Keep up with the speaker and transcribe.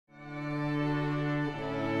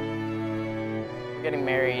Getting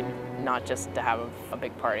married, not just to have a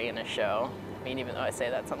big party and a show. I mean, even though I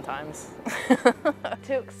say that sometimes.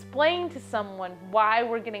 To explain to someone why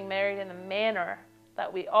we're getting married in the manner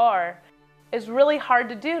that we are is really hard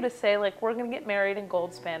to do, to say, like, we're gonna get married in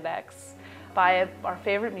gold spandex by our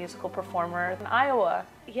favorite musical performer in Iowa.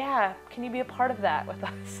 Yeah, can you be a part of that with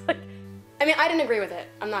us? I mean, I didn't agree with it.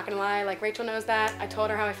 I'm not gonna lie. Like, Rachel knows that. I told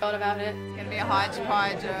her how I felt about it. It's gonna be a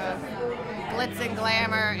hodgepodge of glitz and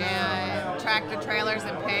glamour and tractor trailers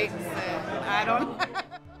and pigs and I don't know.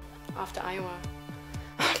 Off to Iowa.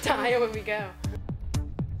 Off to Iowa we go.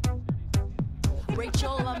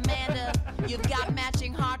 Rachel, Amanda, you've got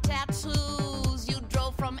matching heart tattoos. You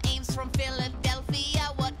drove from Ames from Philadelphia.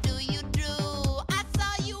 What do you do? I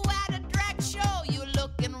saw you at a drag show. You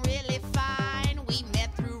looking really fine. We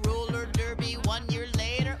met through roller derby 1 year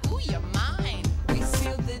later. Ooh, you're mine. We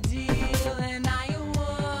sealed the deal in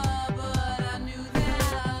Iowa, but I knew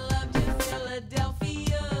that I loved you,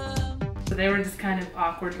 Philadelphia. So they were just kind of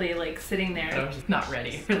awkwardly, like, sitting there. I was just not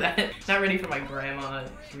ready for that. Not ready for my grandma's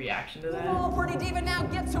reaction to that. Oh, pretty diva, now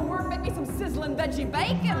get to work. Make me some sizzling veggie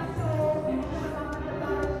bacon.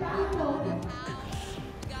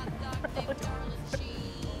 Got dark, they